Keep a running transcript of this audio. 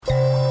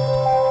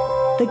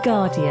The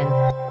Guardian.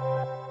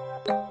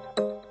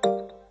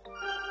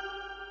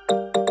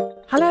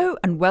 Hello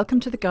and welcome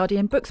to the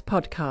Guardian Books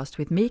podcast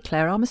with me,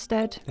 Claire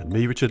Armistead. And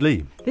me, Richard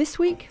Lee. This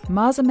week,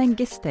 Maaza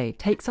Mengiste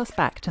takes us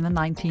back to the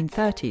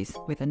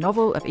 1930s with a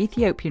novel of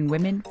Ethiopian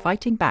women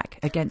fighting back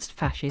against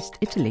fascist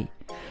Italy.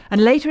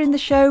 And later in the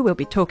show, we'll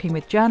be talking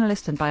with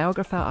journalist and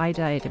biographer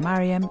Ida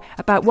Edemariam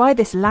about why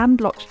this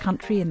landlocked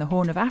country in the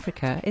Horn of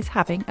Africa is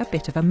having a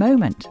bit of a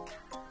moment.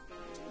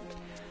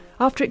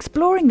 After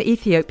exploring the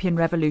Ethiopian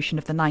revolution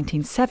of the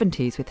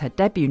 1970s with her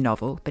debut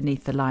novel,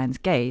 Beneath the Lion's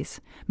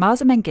Gaze,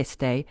 Maaza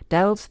Mengiste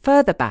delves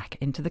further back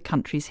into the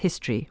country's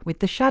history with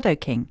The Shadow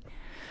King.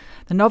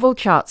 The novel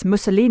charts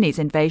Mussolini's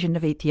invasion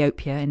of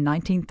Ethiopia in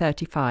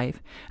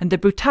 1935 and the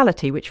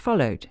brutality which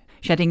followed,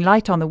 shedding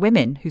light on the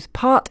women whose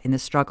part in the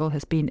struggle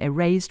has been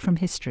erased from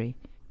history.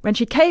 When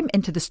she came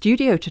into the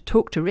studio to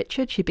talk to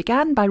Richard, she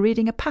began by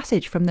reading a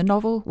passage from the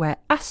novel where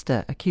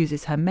Asta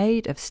accuses her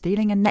maid of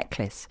stealing a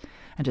necklace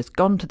and has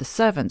gone to the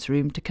servants'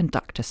 room to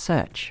conduct a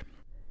search.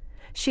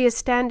 She is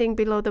standing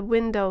below the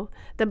window,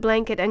 the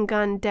blanket and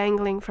gun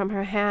dangling from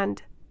her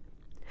hand.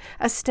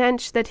 A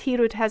stench that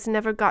Hirut has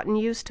never gotten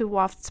used to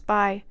wafts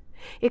by.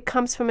 It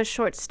comes from a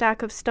short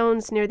stack of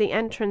stones near the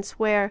entrance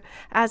where,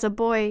 as a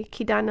boy,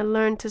 Kidana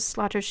learned to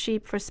slaughter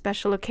sheep for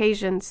special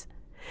occasions.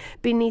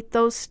 Beneath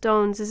those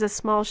stones is a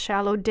small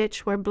shallow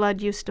ditch where blood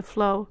used to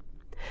flow.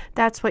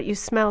 That's what you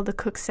smell, the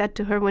cook said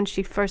to her when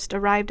she first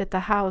arrived at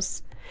the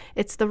house.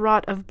 It's the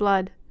rot of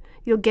blood.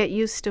 You'll get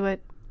used to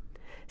it.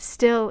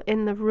 Still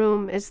in the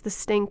room is the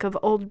stink of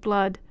old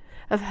blood,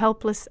 of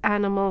helpless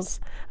animals,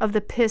 of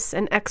the piss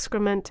and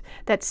excrement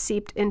that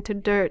seeped into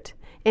dirt,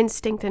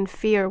 instinct and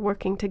fear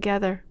working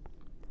together.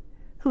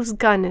 Whose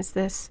gun is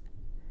this?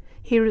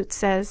 Hirut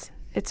says,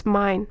 it's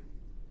mine.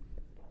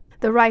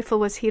 The rifle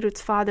was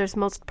Hirut's father's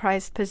most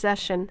prized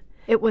possession.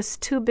 It was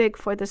too big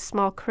for the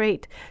small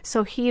crate,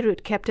 so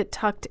Hirut kept it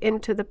tucked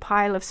into the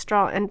pile of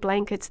straw and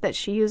blankets that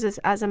she uses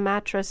as a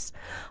mattress,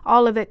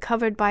 all of it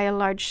covered by a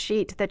large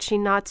sheet that she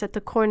knots at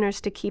the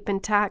corners to keep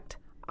intact.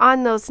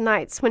 On those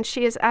nights when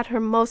she is at her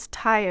most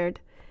tired,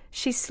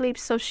 she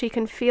sleeps so she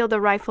can feel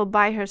the rifle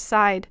by her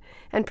side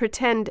and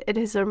pretend it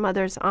is her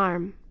mother's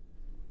arm.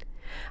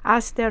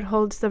 Aster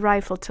holds the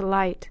rifle to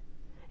light.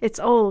 It's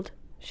old,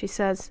 she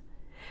says.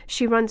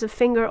 She runs a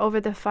finger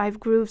over the 5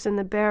 grooves in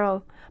the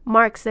barrel,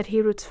 marks that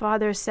Hirut's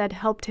father said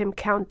helped him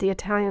count the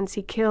Italians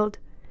he killed.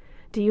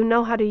 Do you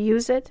know how to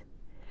use it?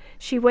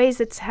 She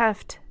weighs its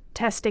heft,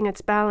 testing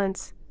its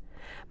balance.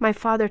 My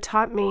father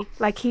taught me,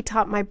 like he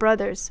taught my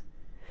brothers.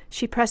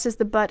 She presses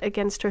the butt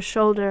against her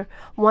shoulder,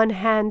 one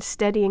hand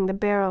steadying the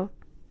barrel.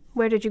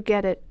 Where did you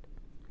get it?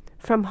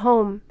 From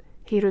home,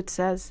 Hirut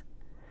says.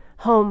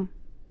 Home.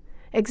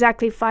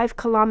 Exactly 5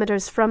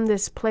 kilometers from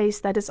this place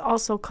that is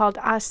also called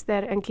Aster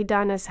and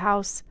Kidana's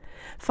house.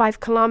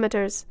 5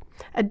 kilometers,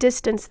 a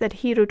distance that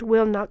Hirut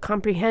will not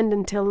comprehend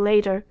until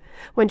later,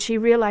 when she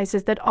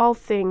realizes that all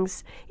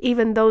things,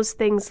 even those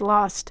things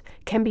lost,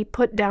 can be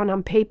put down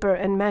on paper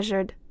and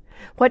measured.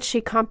 What she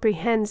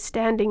comprehends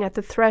standing at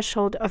the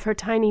threshold of her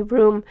tiny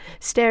room,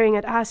 staring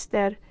at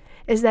Aster,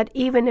 is that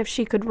even if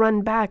she could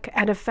run back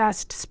at a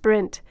fast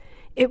sprint,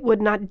 it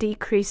would not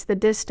decrease the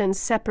distance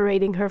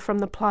separating her from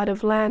the plot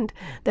of land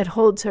that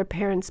holds her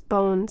parents'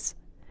 bones.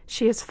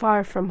 She is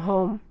far from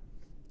home.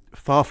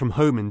 Far from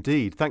home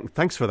indeed.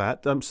 Thanks for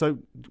that. So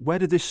where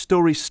did this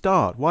story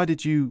start? Why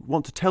did you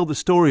want to tell the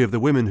story of the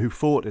women who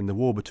fought in the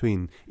war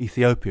between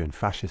Ethiopia and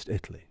fascist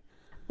Italy?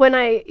 When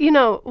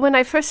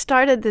I first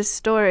started this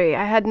story,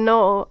 I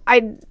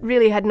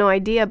really had no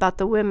idea about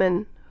the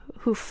women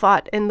who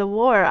fought in the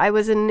war. I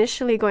was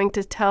initially going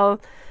to tell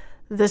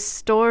the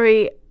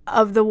story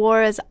of the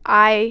war as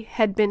I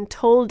had been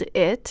told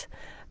it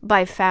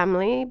by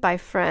family, by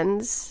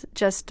friends,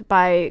 just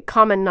by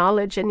common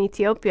knowledge in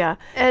Ethiopia.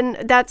 And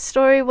that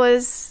story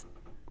was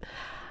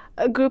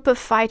a group of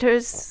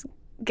fighters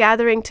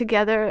gathering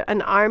together,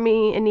 an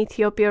army in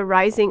Ethiopia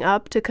rising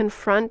up to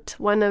confront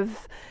one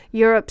of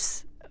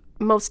Europe's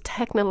most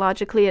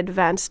technologically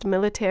advanced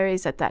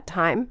militaries at that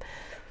time.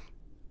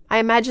 I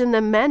imagine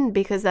them men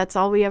because that's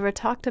all we ever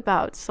talked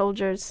about.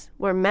 Soldiers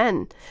were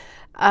men.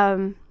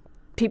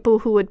 People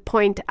who would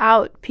point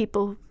out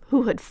people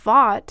who had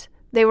fought,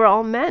 they were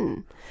all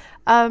men.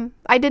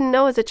 I didn't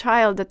know as a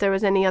child that there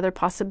was any other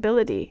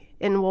possibility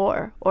in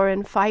war or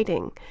in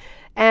fighting.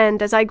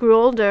 And as I grew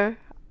older,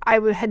 I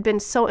had been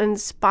so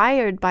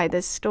inspired by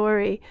this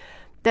story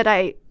that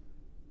I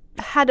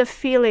had a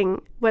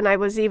feeling when I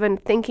was even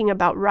thinking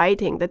about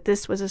writing that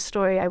this was a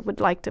story I would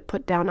like to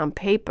put down on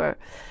paper.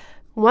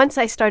 Once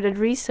I started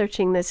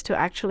researching this to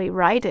actually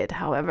write it,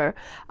 however,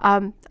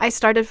 I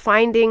started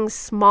finding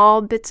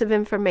small bits of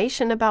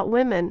information about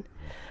women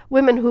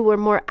who were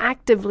more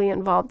actively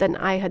involved than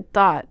I had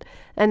thought.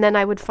 And then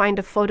I would find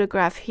a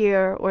photograph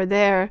here or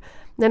there.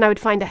 Then I would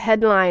find a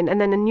headline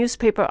and then a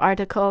newspaper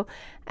article.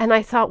 And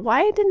I thought,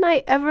 why didn't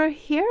I ever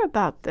hear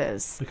about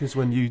this? Because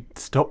when you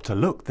stopped to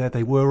look, there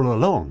they were all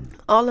along.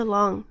 All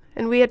along.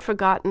 And we had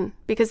forgotten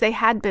because they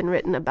had been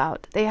written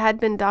about. They had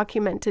been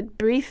documented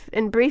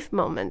in brief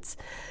moments.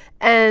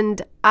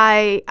 And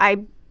I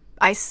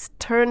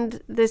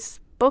turned this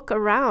book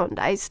around.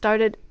 I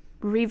started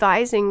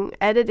revising,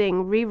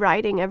 editing,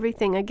 rewriting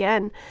everything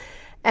again,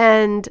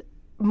 and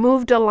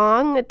moved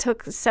along. It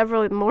took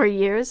several more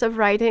years of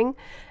writing.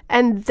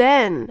 And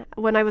then,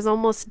 when I was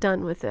almost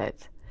done with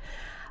it,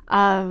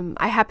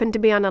 I happened to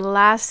be on a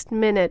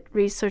last-minute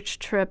research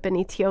trip in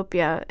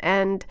Ethiopia,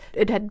 and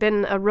it had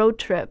been a road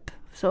trip.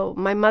 So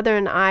my mother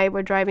and I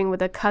were driving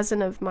with a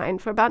cousin of mine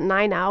for about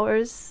 9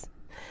 hours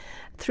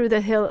through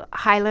the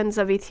highlands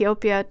of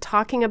Ethiopia,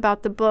 talking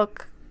about the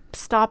book,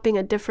 stopping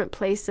at different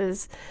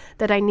places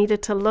that I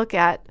needed to look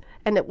at.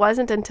 And it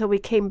wasn't until we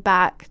came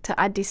back to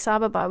Addis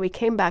Ababa, we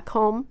came back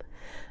home,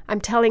 I'm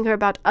telling her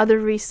about other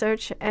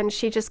research, and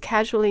she just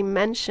casually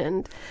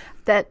mentioned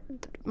that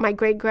my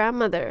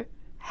great-grandmother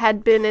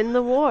had been in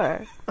the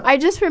war. I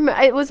just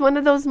remember, it was one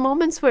of those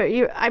moments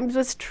where I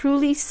was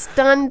truly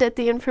stunned at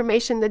the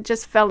information that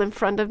just fell in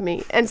front of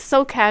me, and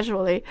so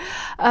casually.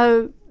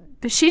 I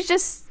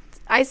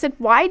said,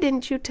 why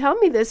didn't you tell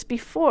me this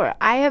before?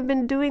 I have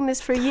been doing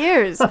this for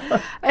years.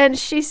 And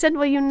she said,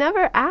 well, you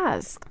never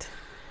asked.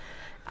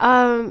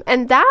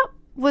 And that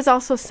was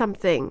also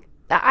something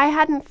that I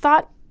hadn't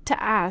thought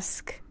to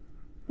ask.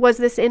 Was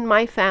this in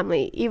my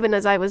family, even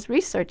as I was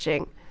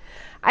researching?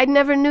 I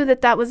never knew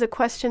that was a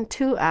question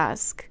to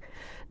ask.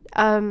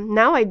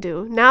 Now I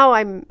do. Now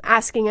I'm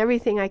asking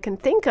everything I can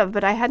think of,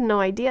 but I had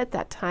no idea at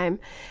that time.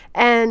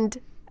 And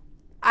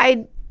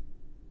I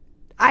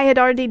had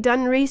already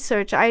done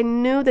research. I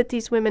knew that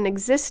these women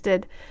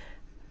existed,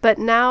 but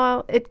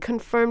now it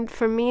confirmed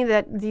for me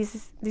that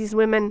these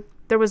women,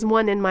 there was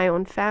one in my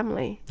own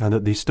family. And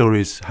that these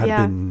stories had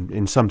been,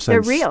 in some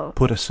sense, they're real.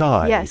 Put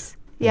aside. Yes.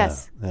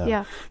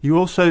 Yeah. You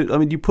also,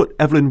 you put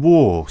Evelyn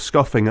Waugh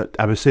scoffing at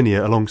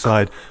Abyssinia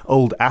alongside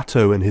old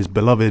Atto and his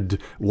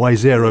beloved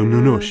Waizero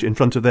Nunush in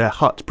front of their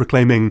hut,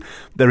 proclaiming,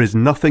 there is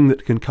nothing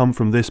that can come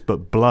from this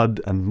but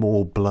blood and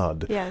more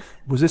blood. Yes.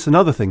 Was this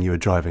another thing you were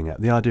driving at,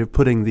 the idea of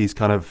putting these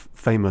kind of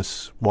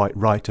famous white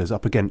writers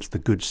up against the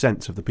good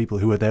sense of the people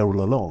who were there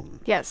all along?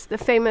 Yes, the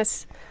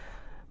famous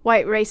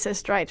white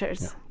racist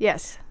writers. Yeah.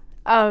 Yes.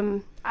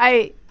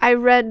 I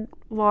read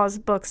Waugh's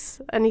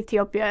books in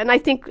Ethiopia, and I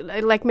think,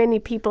 like many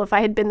people, if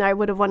I had been there, I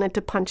would have wanted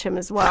to punch him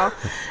as well.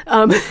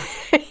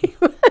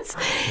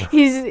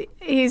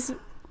 He's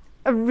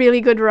a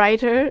really good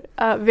writer,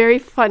 very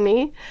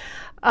funny,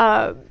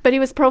 but he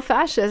was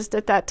pro-fascist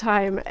at that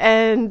time,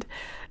 and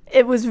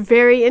it was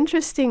very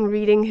interesting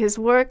reading his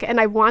work. And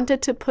I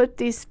wanted to put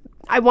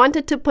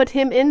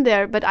him in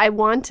there, but I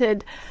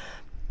wanted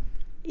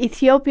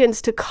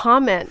Ethiopians to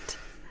comment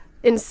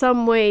in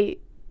some way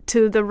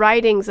to the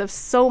writings of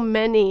so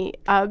many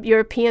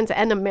Europeans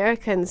and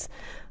Americans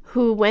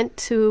who went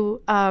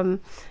to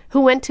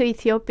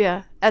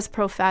Ethiopia as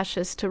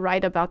pro-fascists to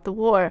write about the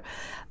war.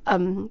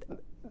 So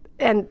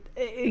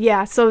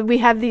we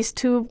have these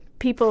two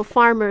people,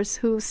 farmers,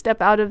 who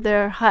step out of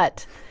their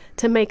hut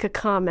to make a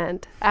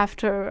comment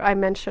after I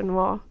mention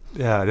Waugh.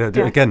 Yeah,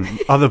 again,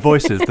 other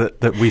voices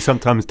that we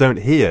sometimes don't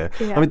hear.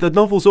 Yeah. The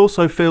novel's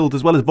also filled,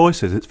 as well as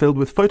voices, it's filled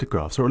with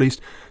photographs, or at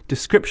least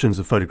descriptions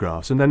of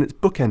photographs, and then it's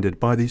bookended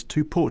by these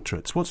two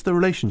portraits. What's the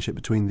relationship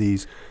between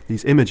these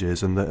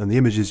images and the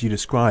images you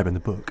describe in the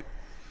book?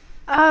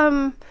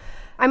 I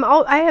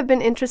have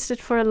been interested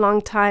for a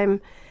long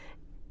time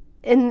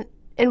in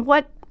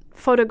what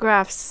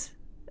photographs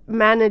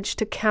manage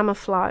to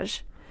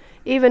camouflage,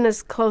 even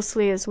as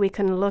closely as we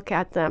can look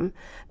at them,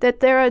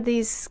 that there are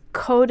these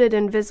coded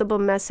invisible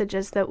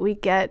messages that we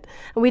get,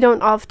 and we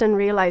don't often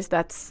realize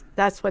that's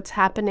what's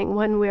happening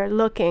when we're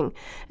looking,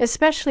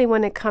 especially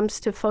when it comes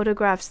to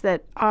photographs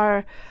that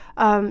are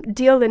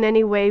deal in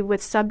any way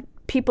with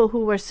people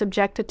who were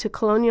subjected to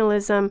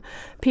colonialism,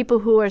 people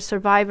who are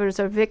survivors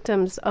or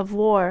victims of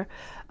war.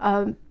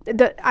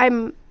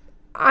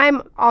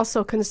 I'm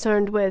also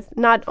concerned with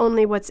not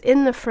only what's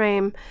in the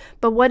frame,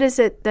 but what is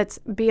it that's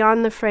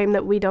beyond the frame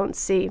that we don't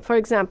see. For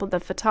example, the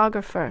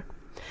photographer.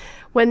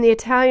 When the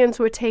Italians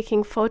were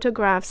taking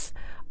photographs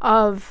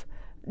of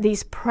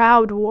these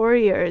proud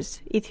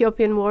warriors,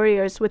 Ethiopian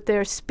warriors, with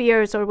their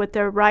spears or with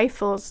their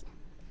rifles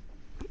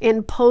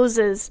in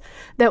poses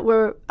that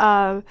were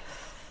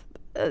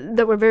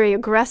very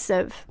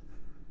aggressive,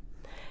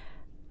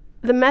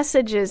 the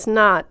message is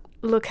not,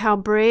 look how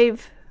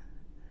brave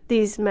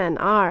these men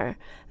are.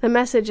 The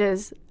message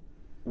is,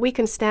 we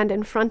can stand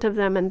in front of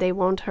them and they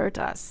won't hurt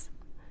us.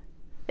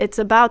 It's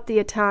about the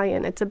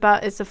Italian.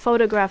 It's a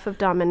photograph of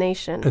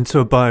domination. And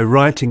so by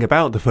writing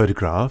about the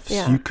photographs,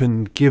 you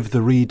can give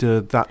the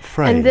reader that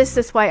frame. And this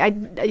is why I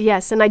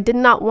did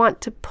not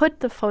want to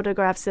put the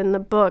photographs in the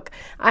book.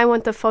 I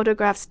want the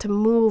photographs to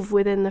move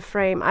within the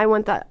frame. I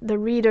want the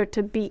reader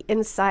to be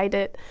inside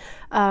it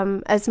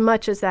as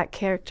much as that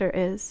character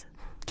is.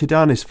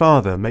 Kidane's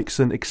father makes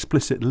an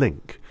explicit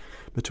link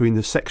between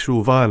the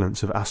sexual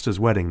violence of Asta's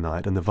wedding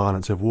night and the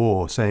violence of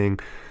war, saying,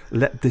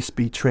 let this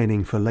be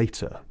training for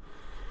later.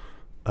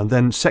 And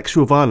then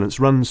sexual violence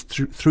runs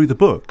through the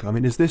book. I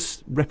mean, is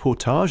this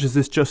reportage? Is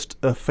this just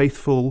a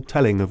faithful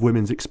telling of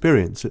women's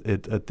experience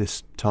at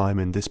this time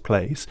in this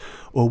place?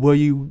 Or were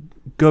you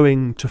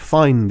going to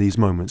find these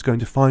moments, going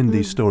to find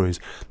these stories,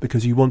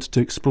 because you wanted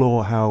to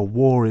explore how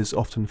war is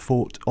often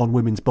fought on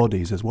women's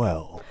bodies as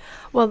well?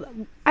 Well,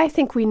 I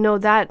think we know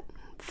that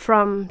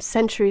from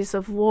centuries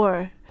of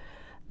war,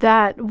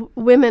 that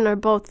women are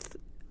both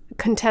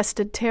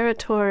contested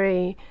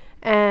territory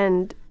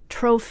and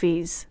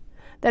trophies.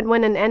 That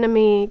when an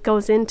enemy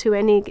goes into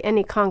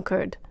any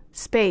conquered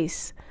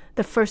space,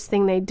 the first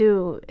thing they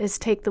do is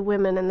take the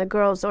women and the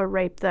girls or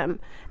rape them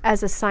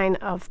as a sign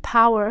of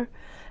power,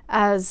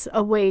 as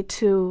a way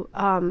to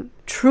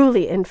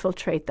truly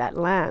infiltrate that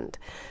land.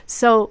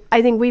 So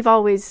I think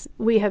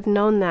we have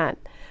known that.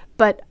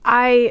 But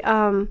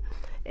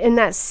in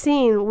that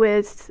scene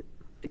with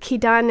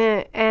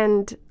Kidane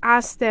and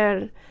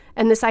Aster,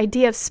 and this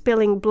idea of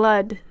spilling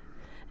blood,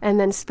 and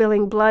then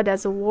spilling blood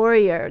as a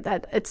warrior,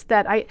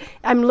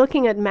 I'm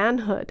looking at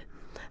manhood.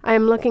 I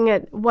am looking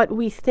at what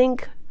we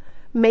think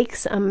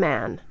makes a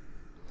man,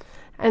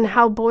 and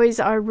how boys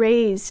are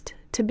raised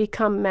to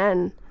become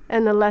men,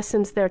 and the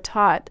lessons they're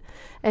taught.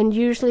 And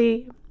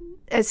usually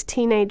as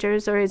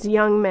teenagers or as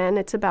young men,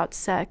 it's about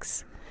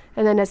sex.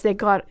 And then as they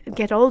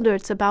get older,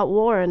 it's about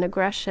war and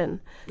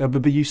aggression.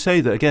 But you say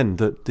that again,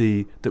 that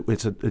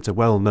it's a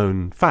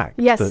well-known fact,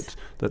 yes,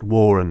 that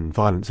war and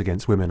violence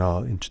against women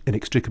are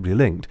inextricably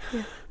linked.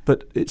 Yeah.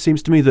 But it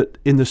seems to me that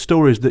in the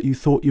stories that you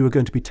thought you were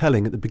going to be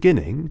telling at the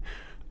beginning,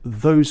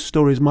 those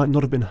stories might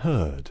not have been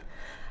heard.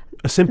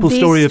 A simple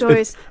story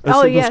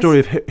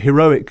of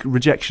heroic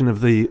rejection of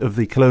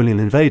the colonial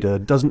invader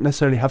doesn't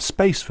necessarily have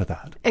space for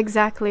that.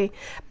 Exactly.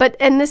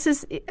 And this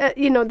is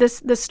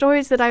the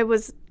stories that I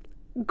was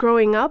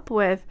growing up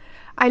with,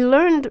 I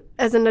learned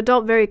as an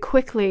adult very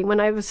quickly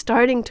when I was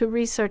starting to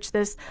research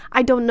this,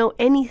 I don't know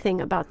anything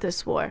about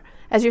this war.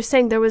 As you're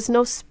saying, there was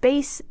no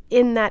space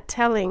in that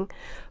telling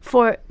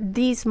for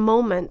these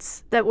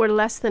moments that were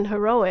less than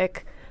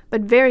heroic, but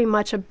very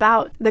much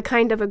about the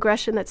kind of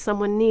aggression that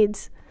someone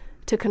needs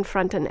to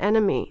confront an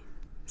enemy,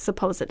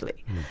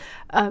 supposedly.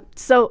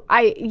 So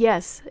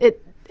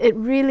it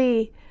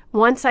really,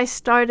 once I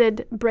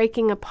started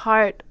breaking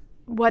apart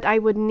what I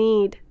would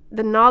need,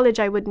 the knowledge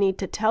I would need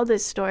to tell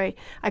this story,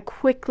 I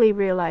quickly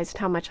realized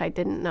how much I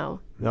didn't know.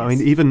 I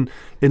mean, even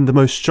in the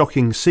most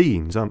shocking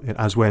scenes,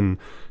 as when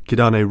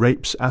Kidane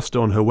rapes Asta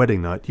on her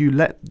wedding night, you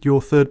let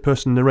your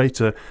third-person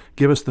narrator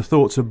give us the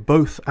thoughts of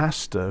both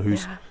Asta,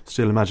 who's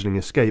still imagining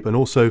escape, and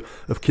also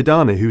of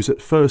Kidane, who's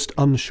at first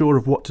unsure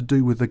of what to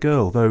do with the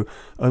girl, though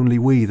only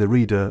we, the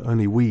reader,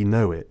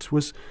 know it.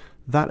 Was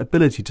that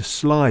ability to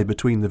slide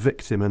between the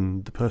victim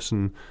and the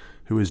person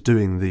who is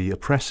doing the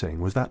oppressing,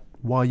 was that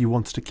why you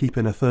wanted to keep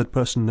in a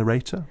third-person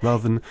narrator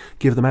rather than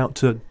give them out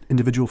to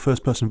individual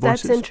first-person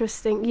voices? That's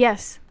interesting.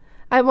 Yes,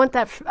 I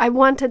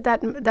wanted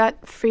that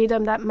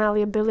freedom, that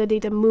malleability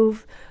to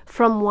move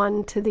from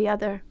one to the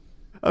other.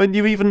 I mean,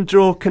 you even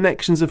draw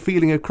connections of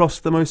feeling across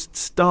the most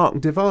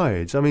stark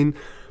divides. I mean,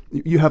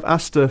 you have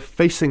Asta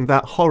facing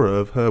that horror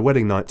of her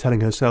wedding night,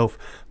 telling herself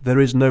there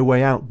is no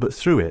way out but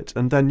through it,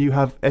 and then you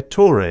have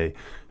Ettore,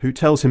 who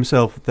tells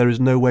himself there is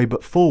no way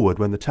but forward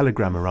when the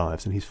telegram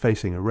arrives and he's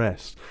facing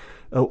arrest.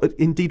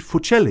 Indeed,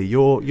 Fucelli,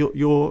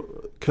 your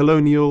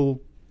colonial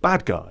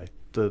bad guy,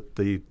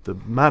 the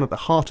man at the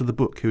heart of the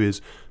book who is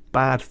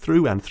bad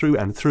through and through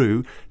and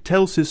through,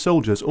 tells his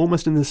soldiers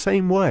almost in the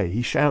same way.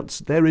 He shouts,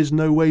 there is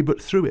no way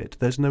but through it.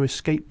 There's no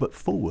escape but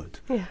forward.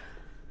 Yeah.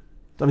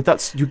 I mean,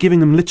 you're giving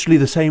them literally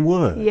the same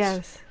words.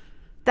 Yes.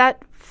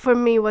 That, for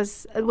me,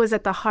 was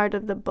at the heart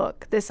of the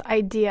book, this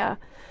idea.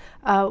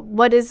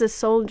 What is a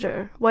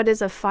soldier? What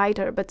is a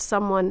fighter but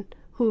someone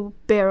who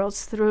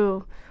barrels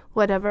through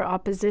whatever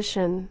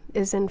opposition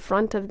is in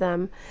front of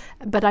them?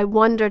 But I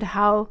wondered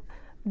how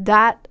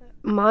that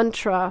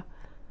mantra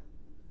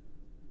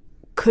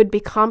could be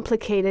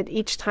complicated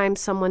each time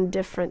someone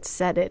different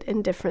said it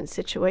in different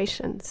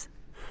situations.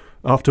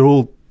 After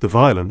all the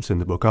violence in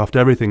the book, after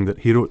everything that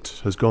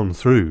Hirut has gone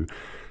through,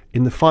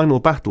 in the final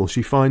battle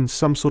she finds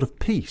some sort of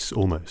peace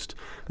almost,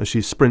 as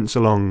she sprints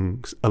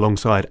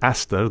alongside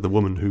Asta, the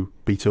woman who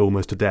beat her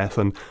almost to death,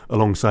 and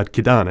alongside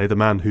Kidane, the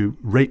man who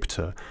raped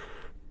her.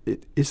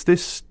 Is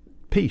this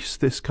peace,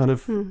 this kind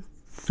of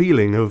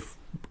feeling of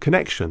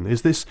connection,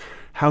 is this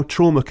how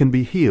trauma can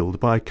be healed,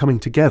 by coming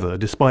together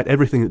despite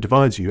everything that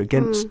divides you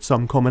against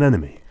some common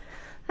enemy?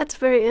 That's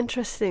very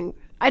interesting.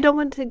 I don't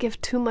want to give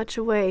too much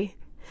away.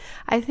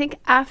 I think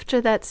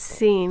after that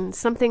scene,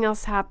 something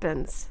else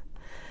happens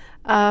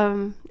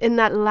in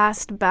that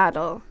last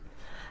battle.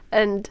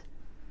 And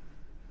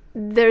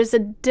there's a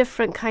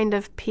different kind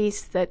of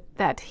peace that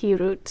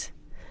Hirut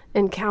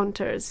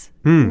encounters.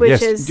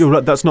 Yes, you're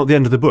right. That's not the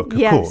end of the book, of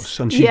course.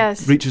 And she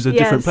reaches a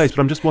different place. But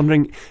I'm just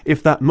wondering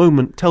if that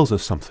moment tells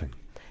us something.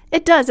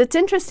 It does. It's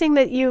interesting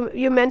that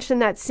you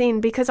mentioned that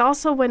scene, because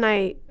also when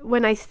I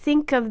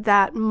think of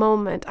that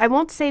moment, I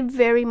won't say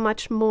very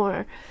much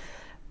more,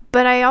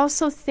 but I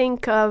also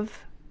think of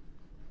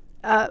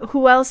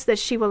who else that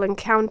she will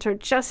encounter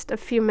just a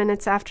few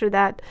minutes after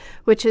that,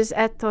 which is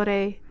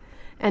Ettore,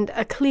 and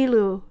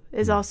Aklilu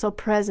is also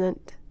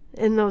present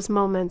in those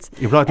moments.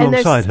 You're right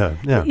alongside her,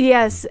 yeah.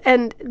 Yes,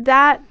 and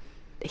that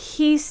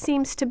he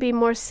seems to be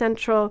more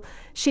central.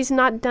 She's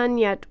not done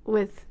yet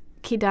with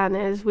Kidane,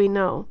 as we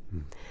know.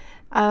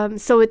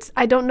 So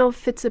I don't know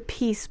if it's a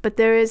piece, but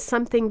there is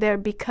something there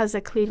because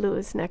Aklilu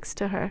is next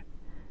to her.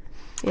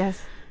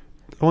 Yes.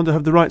 I wonder,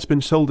 have the rights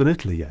been sold in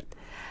Italy yet?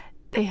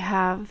 They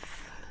have.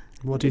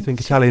 What do you think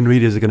Italian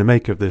readers are going to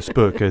make of this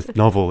book, a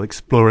novel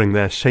exploring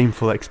their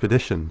shameful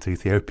expedition to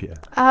Ethiopia?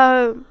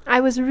 I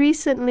was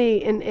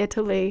recently in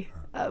Italy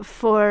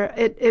for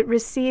it. It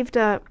received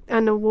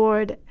an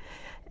award,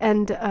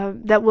 and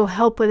that will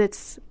help with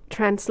its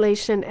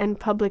translation and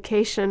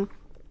publication.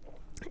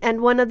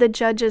 And one of the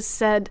judges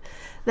said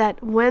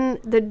that when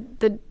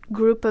the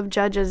group of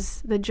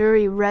judges, the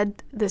jury,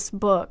 read this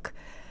book,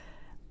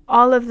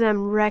 all of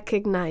them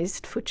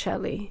recognized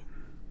Fuccelli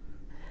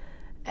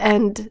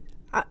and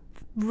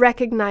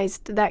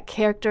recognized that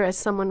character as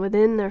someone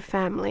within their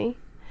family.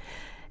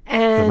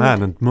 And the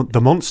man and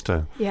the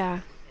monster. Yeah.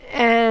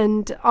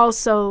 And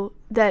also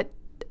that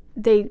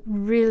they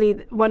really,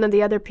 one of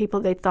the other people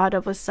they thought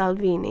of was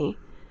Salvini.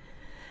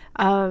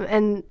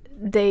 And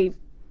they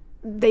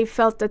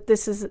felt that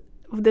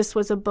this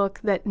was a book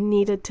that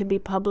needed to be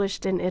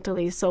published in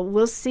Italy. So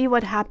we'll see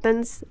what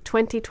happens.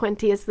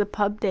 2020 is the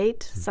pub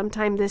date,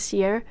 sometime this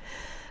year.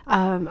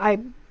 I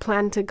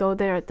plan to go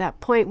there at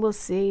that point. We'll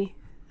see.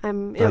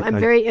 I'm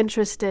very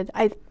interested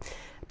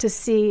to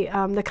see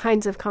the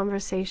kinds of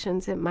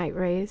conversations it might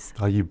raise.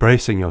 Are you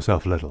bracing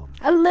yourself a little?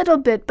 A little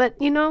bit, but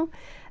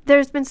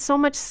there's been so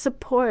much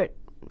support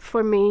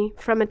for me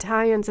from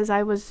Italians as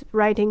I was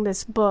writing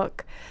this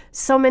book.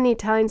 So many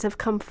Italians have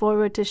come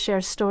forward to share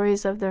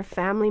stories of their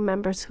family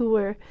members who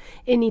were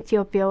in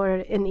Ethiopia or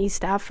in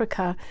East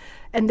Africa,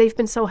 and they've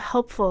been so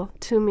helpful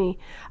to me.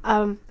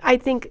 I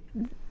think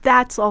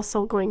that's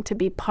also going to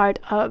be part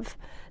of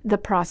the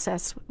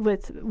process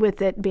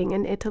with it being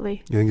in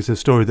Italy. You think it's a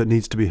story that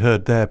needs to be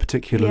heard there,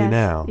 particularly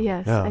now?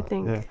 Yes, yeah, I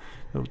think. Yeah.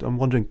 I'm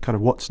wondering kind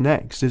of what's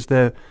next. Is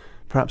there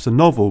perhaps a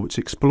novel which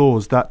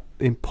explores that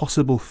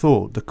impossible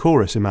thought the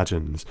chorus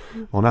imagines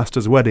on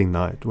Asta's wedding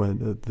night,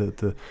 when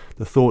the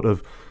thought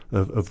of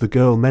the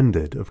girl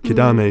mended, of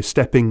Kidane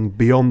stepping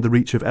beyond the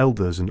reach of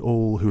elders and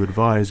all who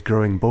advise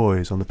growing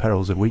boys on the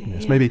perils of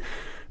weakness? Maybe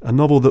a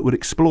novel that would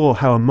explore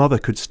how a mother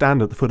could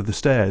stand at the foot of the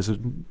stairs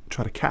and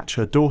try to catch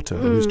her daughter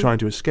who's trying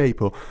to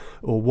escape, or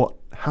what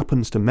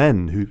happens to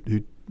men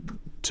who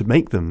to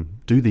make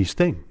them do these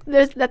things.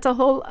 That's a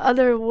whole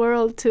other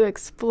world to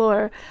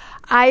explore.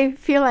 I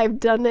feel I've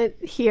done it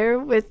here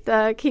with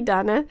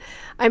Kidane.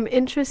 I'm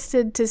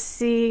interested to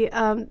see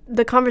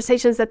the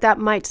conversations that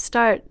might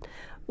start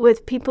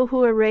with people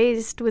who are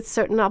raised with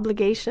certain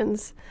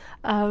obligations.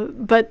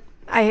 But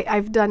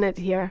I've done it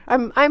here.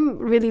 I'm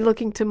really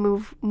looking to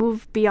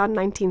move beyond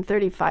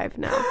 1935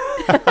 now.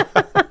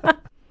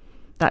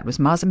 That was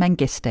Maaza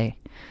Mengiste.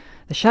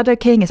 The Shadow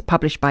King is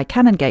published by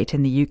Canongate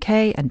in the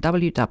UK and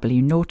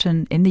W.W.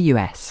 Norton in the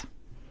US.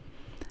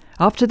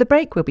 After the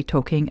break, we'll be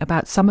talking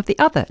about some of the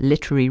other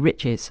literary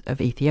riches of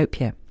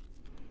Ethiopia.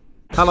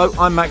 Hello,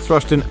 I'm Max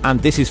Rushton, and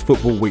this is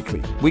Football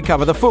Weekly. We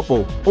cover the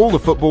football, all the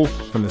football,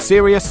 from the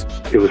serious...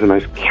 It was the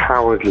most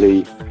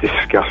cowardly,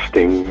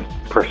 disgusting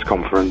press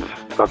conference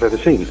I've ever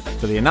seen.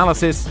 ...to the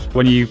analysis...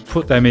 When you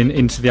put them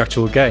into the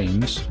actual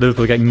games,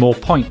 Liverpool are getting more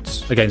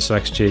points against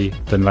XG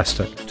than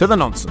Leicester. ...to the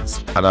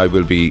nonsense. And I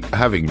will be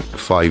having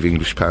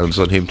 £5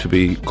 on him to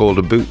be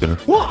Golden Boot winner.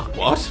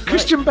 What?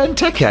 Christian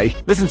Benteke?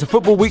 Listen to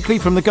Football Weekly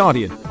from The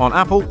Guardian on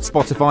Apple,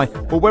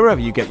 Spotify, or wherever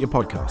you get your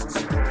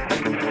podcasts.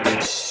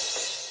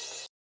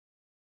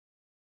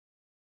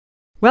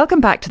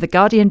 Welcome back to the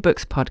Guardian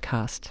Books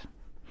podcast.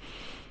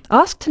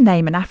 Asked to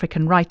name an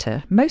African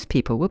writer, most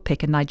people will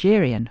pick a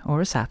Nigerian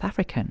or a South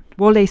African,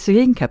 Wole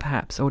Soyinka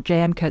perhaps, or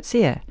J.M.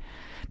 Coetzee.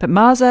 But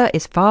Maaza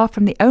is far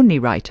from the only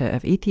writer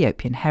of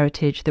Ethiopian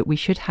heritage that we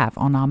should have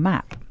on our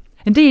map.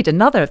 Indeed,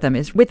 another of them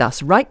is with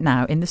us right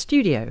now in the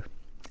studio.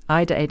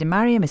 Ida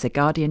Edemariam is a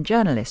Guardian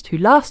journalist who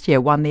last year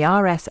won the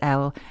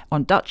RSL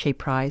Ondaatje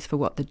Prize for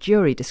what the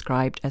jury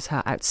described as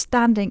her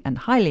outstanding and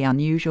highly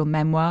unusual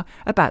memoir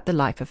about the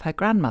life of her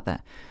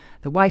grandmother,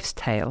 The Wife's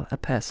Tale, A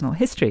Personal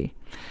History.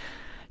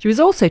 She was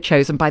also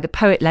chosen by the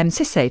poet Lem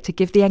Sisse to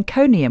give the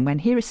Encomium when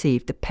he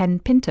received the Pen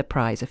Pinter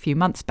Prize a few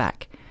months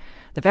back.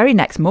 The very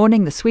next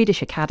morning, the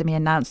Swedish Academy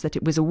announced that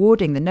it was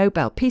awarding the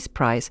Nobel Peace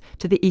Prize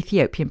to the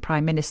Ethiopian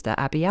Prime Minister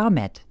Abiy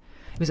Ahmed.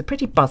 It was a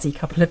pretty buzzy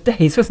couple of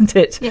days, wasn't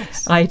it,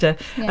 yes. Ida?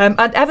 Yeah.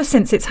 And ever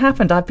since it's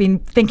happened, I've been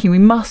thinking we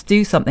must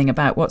do something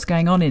about what's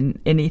going on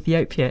in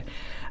Ethiopia.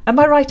 Am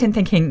I right in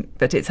thinking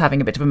that it's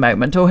having a bit of a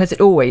moment, or is it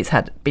always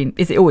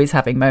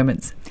having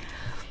moments?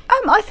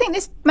 I think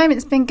this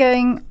moment's been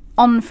going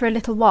on for a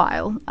little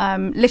while,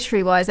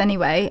 literary-wise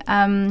anyway.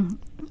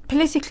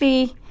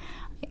 Politically,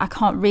 I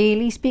can't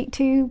really speak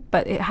to,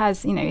 but it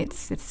has,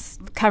 it's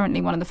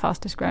currently one of the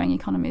fastest growing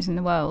economies in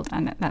the world,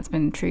 and that's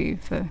been true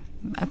for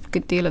a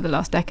good deal of the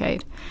last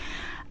decade.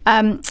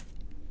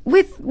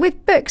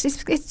 With books,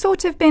 it's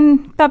sort of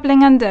been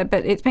bubbling under,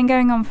 but it's been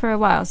going on for a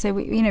while. So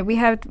we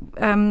had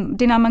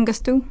Maaza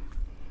Mengiste,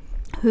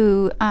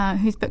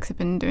 whose books have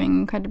been doing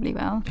incredibly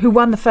well. Who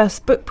won the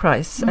first book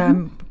prize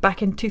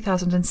back in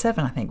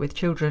 2007, I think, with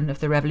Children of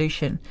the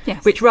Revolution,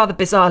 yes. Which rather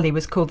bizarrely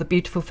was called The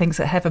Beautiful Things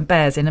That Heaven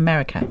Bears in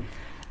America.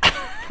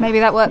 Maybe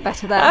that worked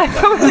better there.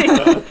 Probably.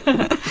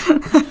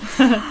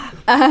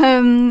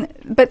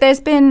 But there's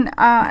been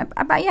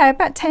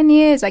about 10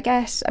 years, I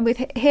guess, with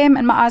him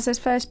and Maaza's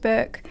first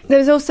book. There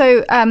was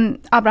also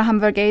Abraham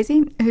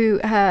Verghese, who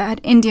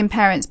had Indian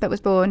parents but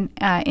was born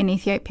in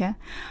Ethiopia.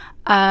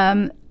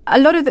 A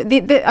lot of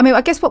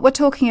I guess what we're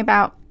talking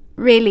about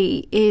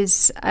really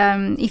is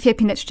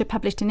Ethiopian literature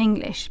published in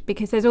English,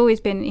 because there's always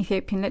been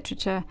Ethiopian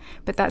literature,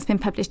 but that's been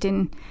published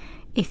in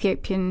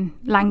Ethiopian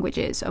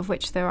languages, of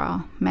which there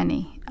are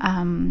many.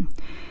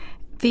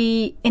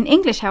 In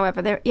English,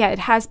 however, it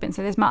has been.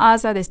 So there's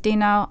Maaza, there's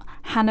Dino.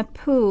 Hannah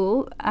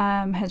Poole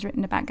has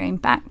written about going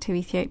back to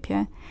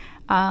Ethiopia.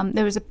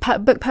 There was a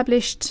book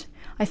published,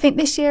 I think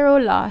this year or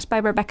last, by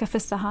Rebecca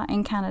Fasaha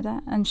in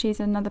Canada, and she's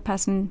another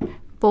person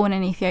born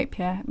in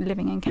Ethiopia,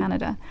 living in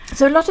Canada.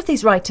 So a lot of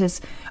these writers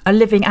are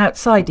living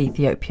outside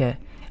Ethiopia.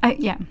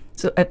 Yeah.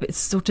 So it's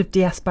sort of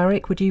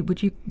diasporic.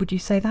 Would you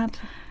say that?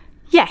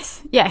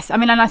 Yes. I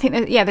mean, and I think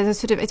that, there's a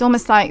sort of, it's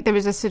almost like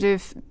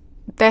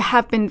there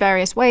have been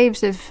various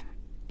waves of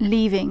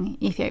leaving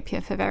Ethiopia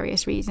for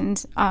various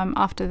reasons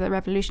after the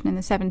revolution in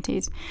the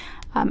 70s.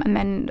 And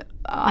then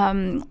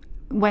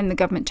when the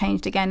government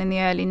changed again in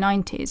the early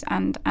 90s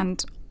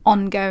and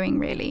ongoing,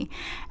 really.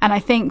 And I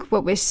think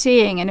what we're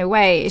seeing in a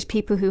way is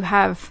people who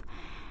have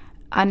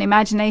an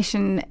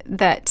imagination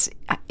that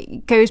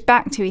goes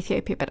back to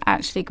Ethiopia but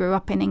actually grew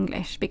up in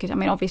English. Because, I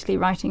mean, obviously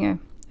writing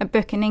a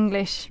book in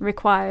English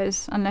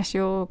requires, unless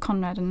you're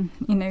Conrad and,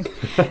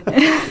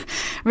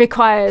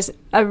 requires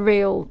a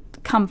real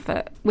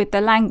comfort with the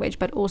language,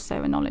 but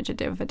also a knowledge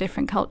of a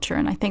different culture.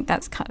 And I think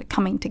that's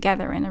coming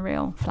together in a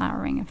real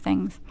flowering of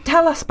things.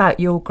 Tell us about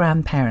your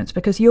grandparents,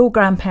 because your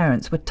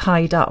grandparents were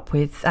tied up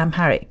with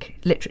Amharic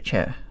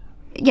literature.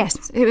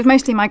 Yes, it was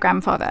mostly my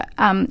grandfather.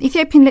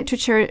 Ethiopian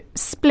literature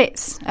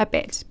splits a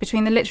bit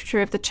between the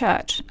literature of the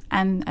church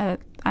and a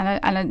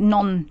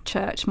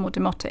non-church, more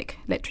demotic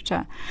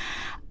literature.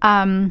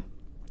 The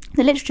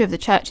literature of the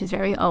church is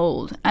very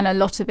old, and a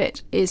lot of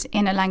it is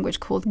in a language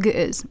called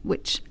Ge'ez,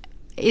 which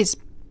is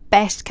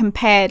best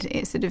compared,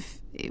 it's sort of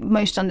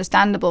most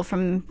understandable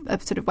from a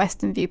sort of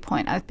Western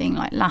viewpoint as being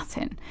like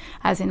Latin,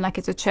 as in like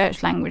it's a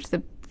church language.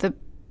 The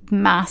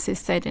Mass is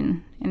said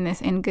in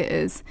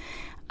Ge'ez.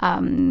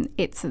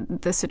 It's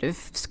the sort of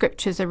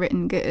scriptures are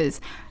written Ge'ez.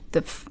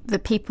 The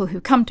people who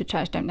come to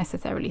church don't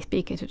necessarily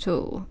speak it at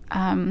all.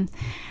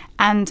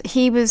 And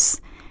he was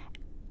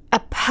a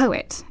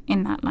poet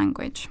in that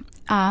language,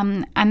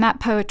 and that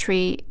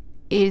poetry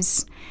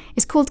is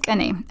called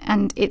Geni,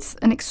 and it's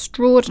an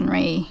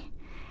extraordinary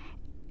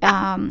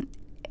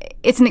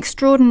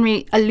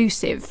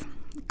elusive,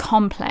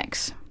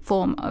 complex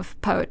form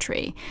of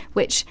poetry,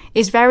 which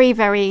is very,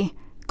 very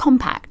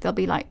compact. There'll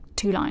be like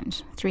 2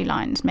 lines, 3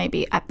 lines,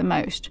 maybe at the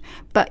most.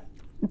 But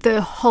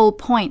the whole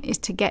point is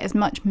to get as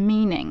much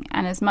meaning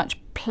and as much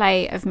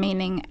play of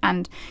meaning,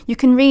 and you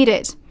can read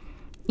it.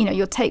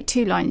 You'll take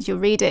 2 lines, you'll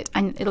read it,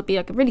 and it'll be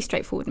like a really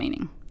straightforward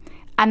meaning.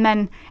 And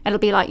then it'll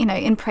be like,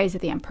 in praise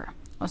of the emperor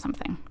or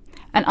something.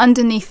 And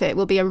underneath it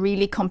will be a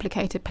really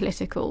complicated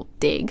political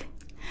dig.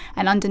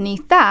 And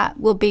underneath that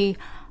will be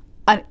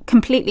a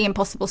completely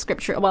impossible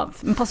scripture, well,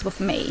 impossible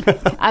for me,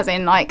 as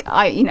in like,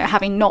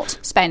 having not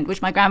spent,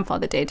 which my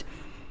grandfather did,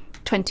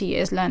 20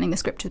 years learning the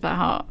scriptures by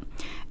heart.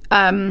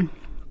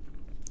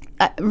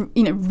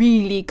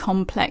 Really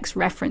complex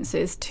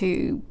references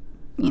to,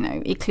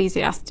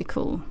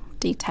 ecclesiastical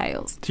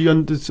details. Do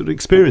you sort of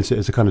experience it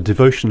as a kind of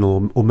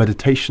devotional or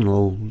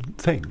meditational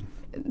thing?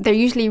 They're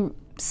usually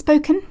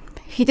spoken.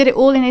 He did it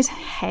all in his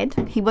head.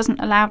 He wasn't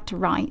allowed to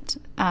write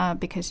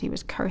because he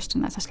was cursed,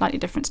 and that's a slightly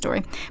different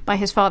story, by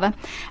his father.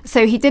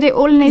 So he did it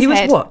all in his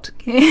head.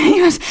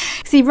 He was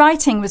what? See,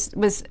 writing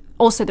was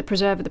also the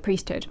preserve of the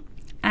priesthood.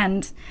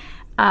 And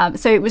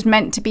so it was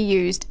meant to be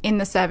used in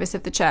the service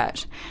of the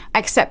church,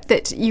 except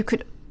that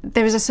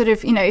there was a sort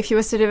of, if you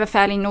were sort of a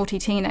fairly naughty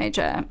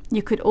teenager,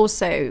 you could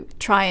also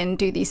try and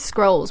do these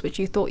scrolls, which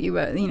you thought you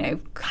were,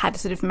 had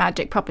sort of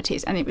magic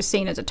properties, and it was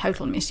seen as a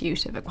total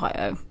misuse of quite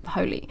a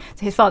holy.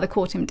 So his father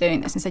caught him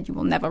doing this and said, "You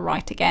will never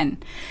write again."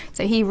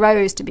 So he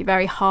rose to be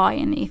very high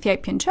in the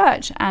Ethiopian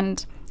church,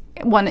 and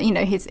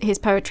his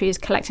poetry is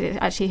collected.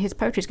 Actually, his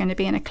poetry is going to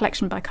be in a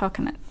collection by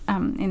Carcanet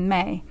in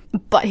May.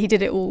 But he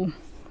did it all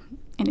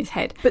in his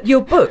head. But your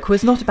book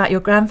was not about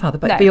your grandfather,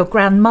 but No. your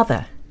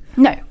grandmother.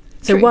 No.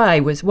 So True.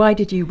 why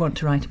did you want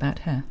to write about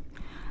her?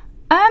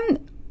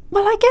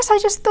 Well, I guess I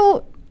just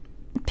thought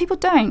people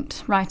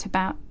don't write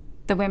about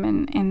the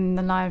women in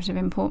the lives of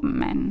important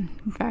men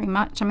very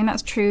much. I mean,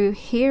 that's true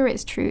here,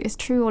 it's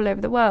true all over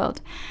the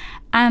world.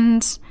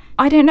 And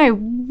I don't know,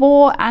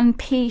 war and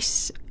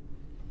peace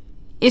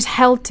is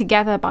held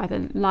together by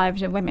the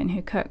lives of women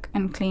who cook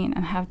and clean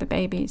and have the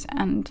babies.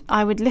 And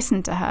I would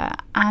listen to her,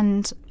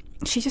 and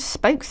she just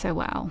spoke so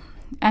well,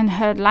 and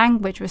her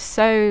language was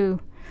so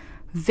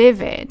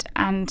vivid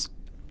and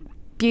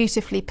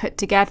beautifully put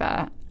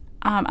together,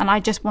 and I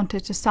just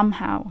wanted to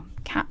somehow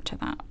capture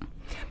that.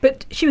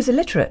 But she was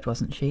illiterate,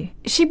 wasn't she?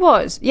 She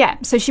was, yeah.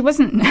 So she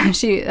wasn't.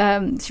 She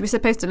was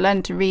supposed to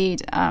learn to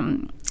read,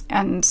 and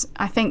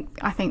I think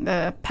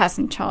the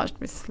person charged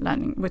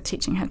with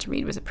teaching her to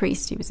read was a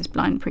priest. He was this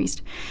blind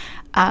priest,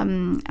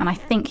 and I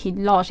think he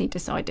largely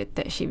decided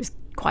that she was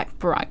quite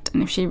bright,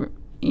 and if she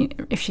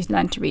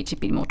learned to read, she'd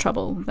be more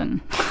trouble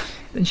than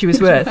she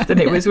was worth. Than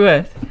it was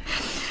worth.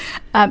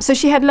 So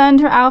she had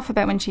learned her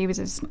alphabet when she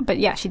was, but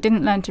yeah, she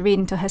didn't learn to read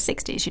until her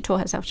 60s. She taught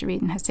herself to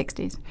read in her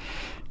 60s.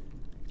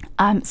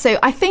 So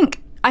I think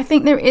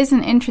there is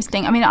an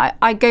interesting. I mean,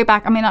 I go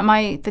back. I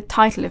mean, the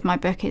title of my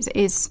book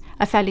is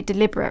a fairly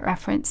deliberate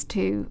reference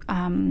to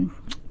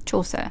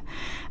Chaucer,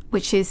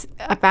 which is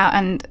about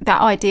and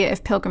that idea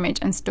of pilgrimage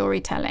and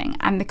storytelling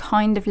and the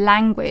kind of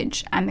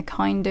language and the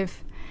kind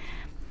of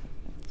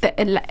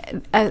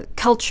a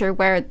culture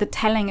where the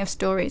telling of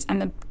stories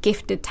and the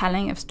gifted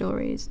telling of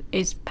stories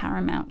is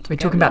paramount. We're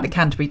talking about the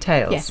Canterbury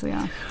Tales. Yes, we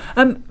are.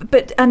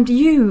 And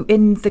you,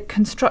 in the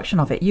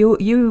construction of it,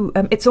 you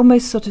it's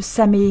almost sort of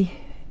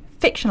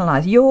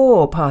semi-fictionalised.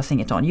 You're passing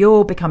it on.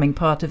 You're becoming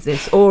part of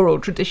this oral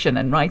tradition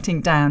and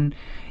writing down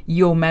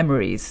your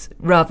memories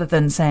rather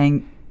than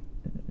saying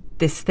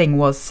this thing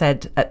was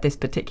said at this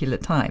particular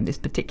time. This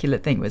particular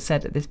thing was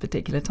said at this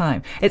particular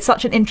time. It's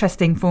such an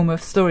interesting form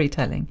of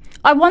storytelling.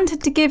 I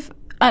wanted to give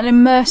an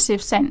immersive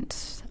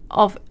sense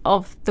of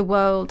the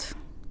world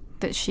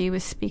that she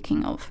was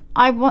speaking of.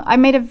 I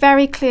made a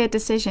very clear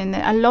decision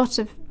that a lot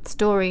of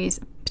stories,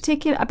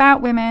 particularly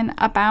about women,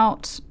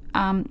 about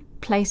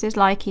places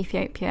like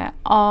Ethiopia,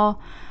 are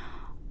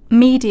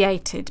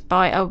mediated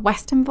by a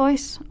Western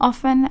voice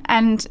often,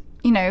 and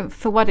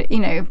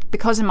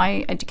because of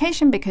my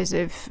education, because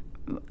of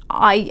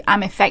I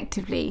am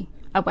effectively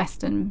a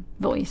Western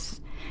voice,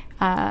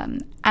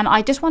 and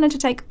I just wanted to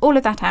take all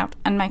of that out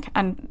and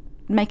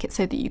make it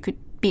so that you could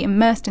be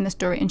immersed in the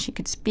story and she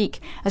could speak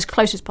as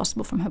close as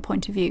possible from her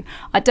point of view.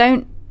 I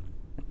don't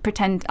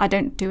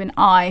do an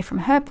I from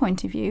her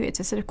point of view. It's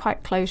a sort of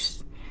quite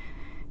close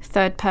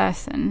third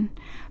person,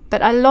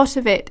 but a lot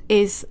of it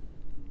is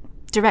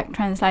direct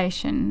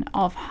translation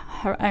of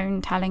her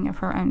own telling of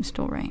her own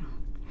story.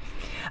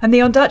 And the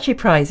Ondaatje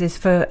Prize is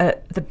for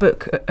the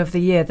book of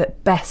the year that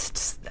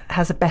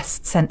has a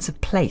best sense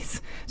of place.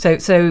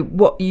 So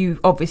what you've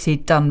obviously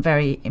done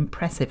very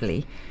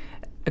impressively,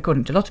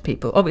 according to a lot of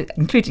people,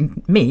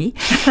 including me,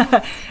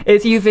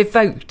 is you've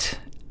evoked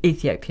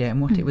Ethiopia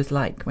and what it was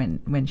like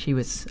when she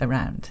was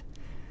around.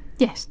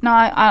 Yes. No,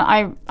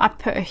 I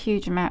put a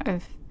huge amount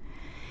of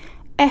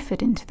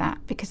effort into that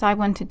because I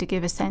wanted to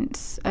give a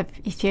sense of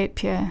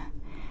Ethiopia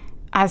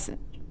as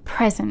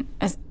present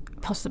as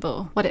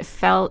possible, what it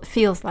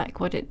feels like,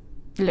 what it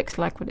looks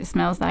like, what it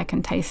smells like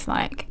and tastes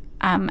like,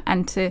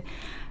 and to,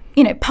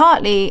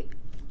 partly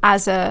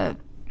as a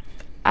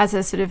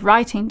sort of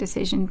writing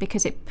decision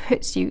because it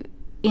puts you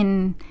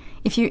in.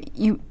 If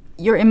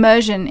your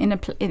immersion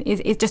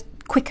is just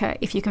quicker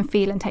if you can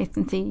feel and taste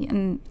and see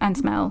and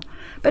smell.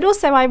 But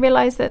also I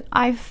realised that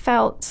I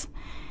felt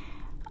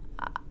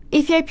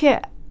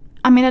Ethiopia.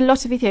 I mean, a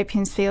lot of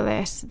Ethiopians feel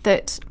this,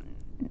 that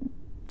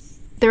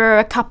there are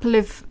a couple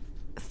of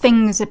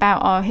things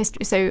about our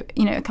history, so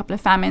a couple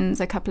of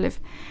famines,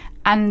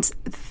 and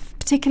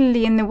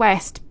particularly in the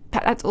West,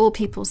 that's all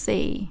people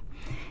see,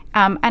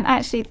 and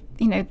actually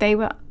they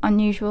were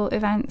unusual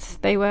events.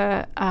 They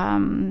were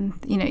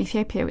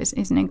Ethiopia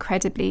is an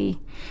incredibly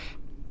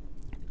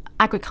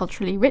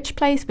agriculturally rich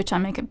place, which I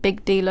make a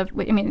big deal of.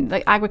 I mean,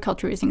 like,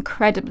 agriculture is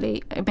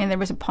incredibly. I mean, there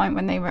was a point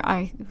when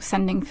I was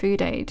sending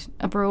food aid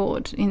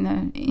abroad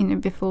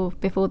before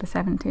the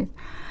 70s,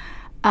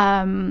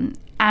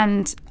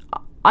 and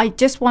I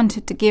just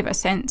wanted to give a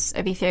sense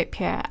of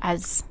Ethiopia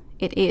as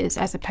it is,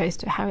 as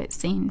opposed to how it's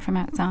seen from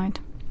outside.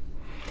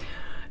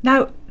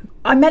 Now,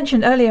 I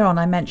mentioned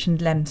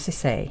Lem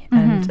Sisse,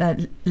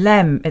 and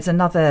Lem is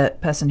another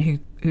person who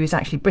is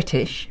actually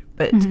British,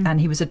 but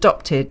and he was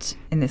adopted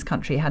in this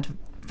country, had a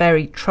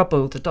very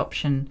troubled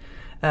adoptive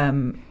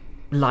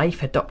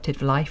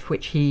life,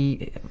 which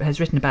he has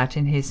written about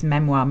in his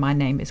memoir, My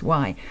Name Is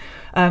Why.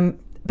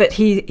 But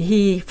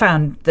he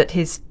found that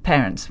his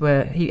parents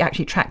he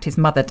actually tracked his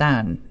mother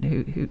down,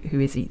 who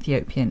is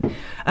Ethiopian.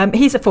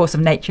 He's a force of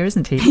nature,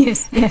 isn't he?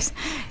 Yes,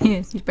 he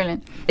is. He's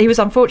brilliant. He was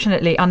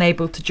unfortunately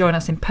unable to join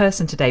us in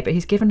person today, but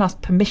he's given us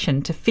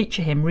permission to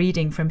feature him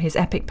reading from his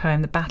epic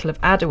poem, The Battle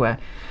of Adwa,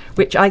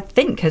 which I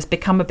think has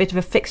become a bit of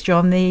a fixture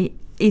on the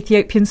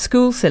Ethiopian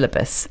school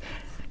syllabus.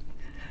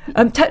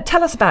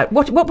 Tell us about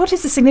what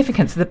is the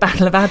significance of the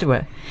Battle of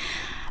Adwa?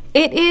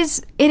 It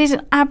is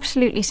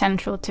absolutely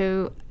central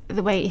to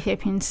the way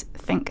Ethiopians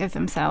think of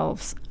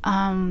themselves,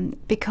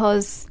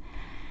 because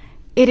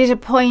it is a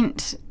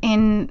point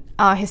in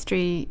our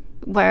history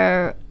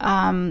where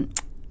in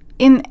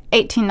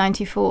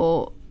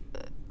 1894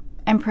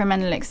 Emperor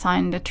Menelik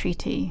signed a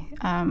treaty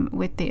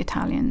with the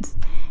Italians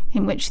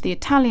in which the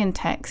Italian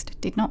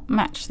text did not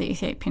match the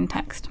Ethiopian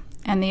text,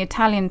 and the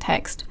Italian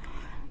text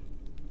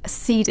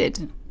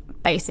ceded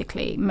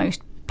basically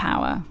most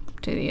power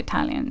to the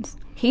Italians.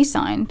 He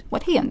signed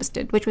what he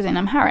understood, which was in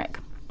Amharic.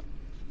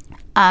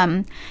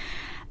 And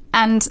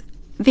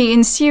the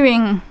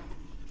ensuing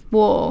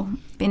war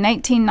in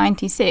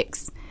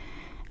 1896,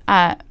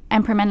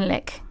 Emperor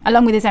Menelik,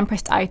 along with his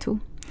Empress Aitu,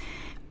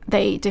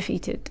 they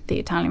defeated the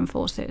Italian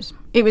forces.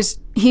 It was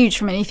huge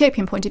from an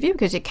Ethiopian point of view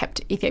because it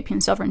kept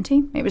Ethiopian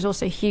sovereignty. It was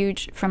also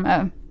huge from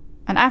an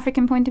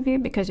African point of view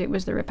because it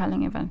was the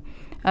repelling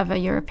of a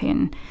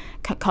European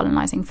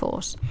colonizing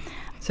force.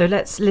 So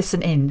let's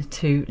listen in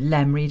to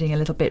Lem reading a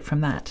little bit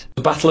from that.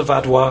 The Battle of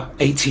Adwa,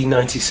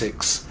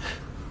 1896.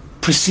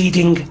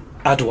 Preceding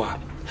Adwa.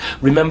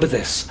 Remember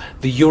this,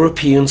 the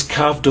Europeans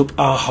carved up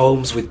our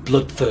homes with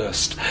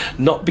bloodthirst,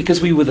 not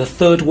because we were the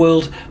third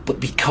world,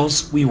 but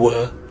because we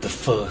were the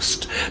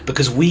first,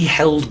 because we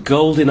held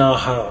gold in our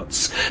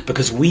hearts,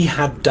 because we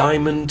had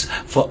diamond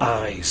for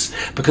eyes,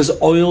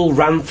 because oil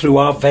ran through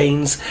our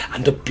veins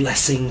and a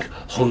blessing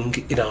hung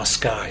in our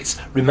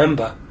skies.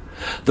 Remember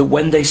that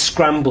when they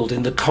scrambled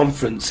in the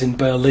conference in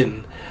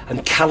Berlin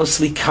and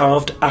callously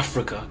carved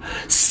Africa,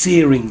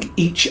 searing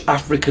each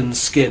African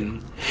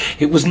skin,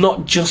 it was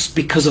not just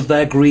because of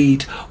their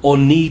greed or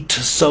need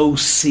to sow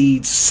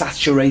seeds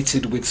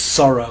saturated with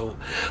sorrow,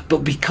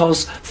 but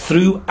because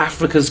through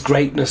Africa's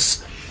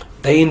greatness,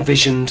 they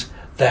envisioned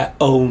their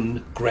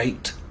own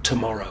great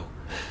tomorrow.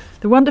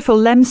 The wonderful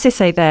Lem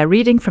Sisse there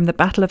reading from the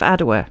Battle of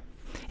Adwa.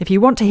 If you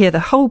want to hear the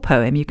whole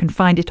poem, you can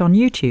find it on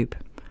YouTube.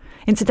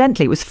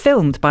 Incidentally, it was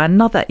filmed by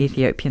another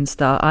Ethiopian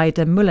star,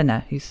 Ida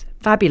Mulliner, whose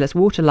fabulous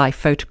water life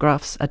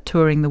photographs are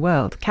touring the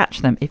world. Catch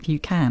them if you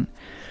can.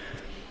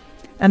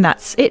 And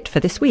that's it for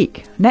this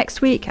week.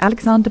 Next week,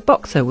 Alexander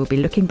Boxer will be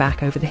looking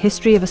back over the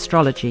history of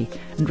astrology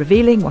and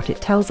revealing what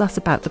it tells us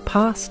about the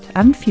past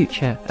and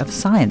future of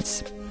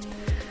science.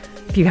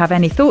 If you have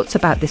any thoughts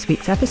about this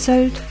week's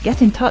episode,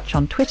 get in touch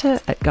on Twitter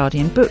at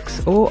Guardian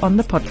Books or on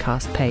the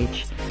podcast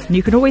page. And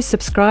you can always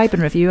subscribe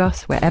and review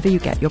us wherever you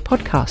get your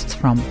podcasts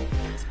from.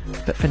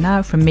 But for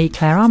now, from me,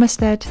 Claire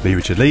Armistead, me,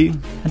 Richard Lee,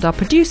 and our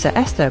producer,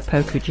 Esther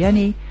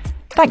Poku-Jenny,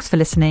 thanks for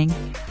listening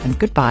and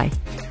goodbye.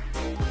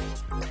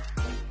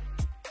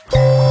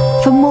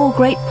 For more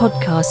great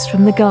podcasts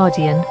from The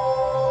Guardian,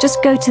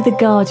 just go to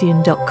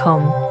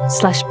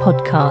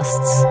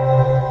theguardian.com/podcasts.